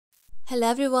Hello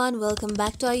everyone, welcome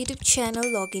back to our YouTube channel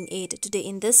Login Aid. Today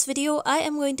in this video, I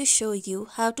am going to show you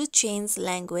how to change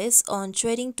language on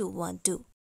Trading 212.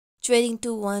 Trading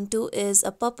 212 is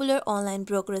a popular online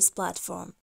brokerage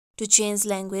platform. To change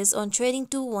language on Trading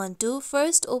 212,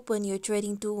 first open your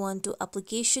Trading 212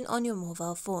 application on your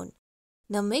mobile phone.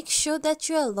 Now make sure that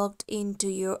you are logged into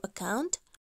your account.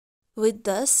 With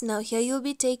this, now here you'll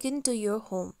be taken to your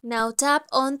home. Now tap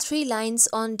on three lines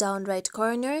on down right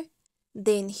corner.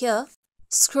 Then here,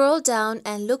 scroll down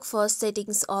and look for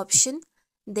settings option.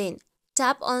 Then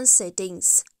tap on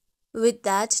settings. With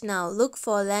that, now look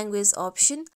for language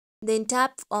option. Then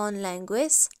tap on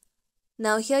language.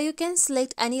 Now here you can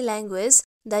select any language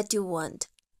that you want.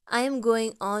 I am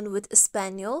going on with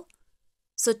Espanol.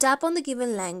 So tap on the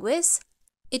given language.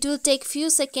 It will take few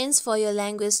seconds for your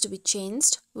language to be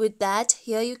changed. With that,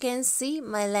 here you can see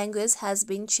my language has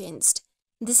been changed.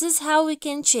 This is how we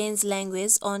can change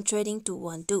language on Trading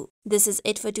 212. This is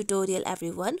it for tutorial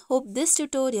everyone. Hope this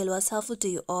tutorial was helpful to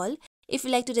you all. If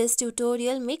you like today's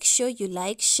tutorial, make sure you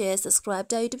like, share, subscribe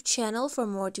to our YouTube channel for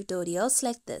more tutorials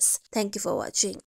like this. Thank you for watching.